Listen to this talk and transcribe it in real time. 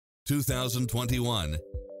2021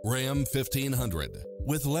 Ram 1500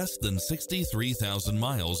 with less than 63,000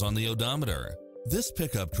 miles on the odometer. This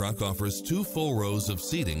pickup truck offers 2 full rows of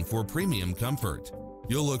seating for premium comfort.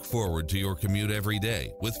 You'll look forward to your commute every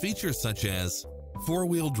day with features such as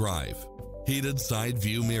 4-wheel drive, heated side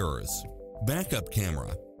view mirrors, backup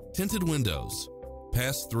camera, tinted windows,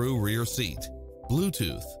 pass-through rear seat,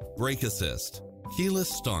 Bluetooth, brake assist, keyless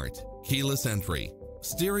start, keyless entry,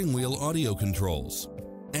 steering wheel audio controls,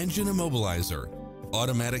 engine immobilizer,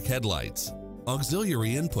 automatic headlights,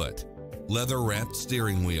 auxiliary input, leather-wrapped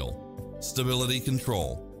steering wheel, stability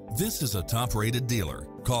control. This is a top-rated dealer.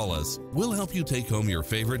 Call us. We'll help you take home your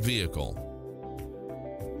favorite vehicle.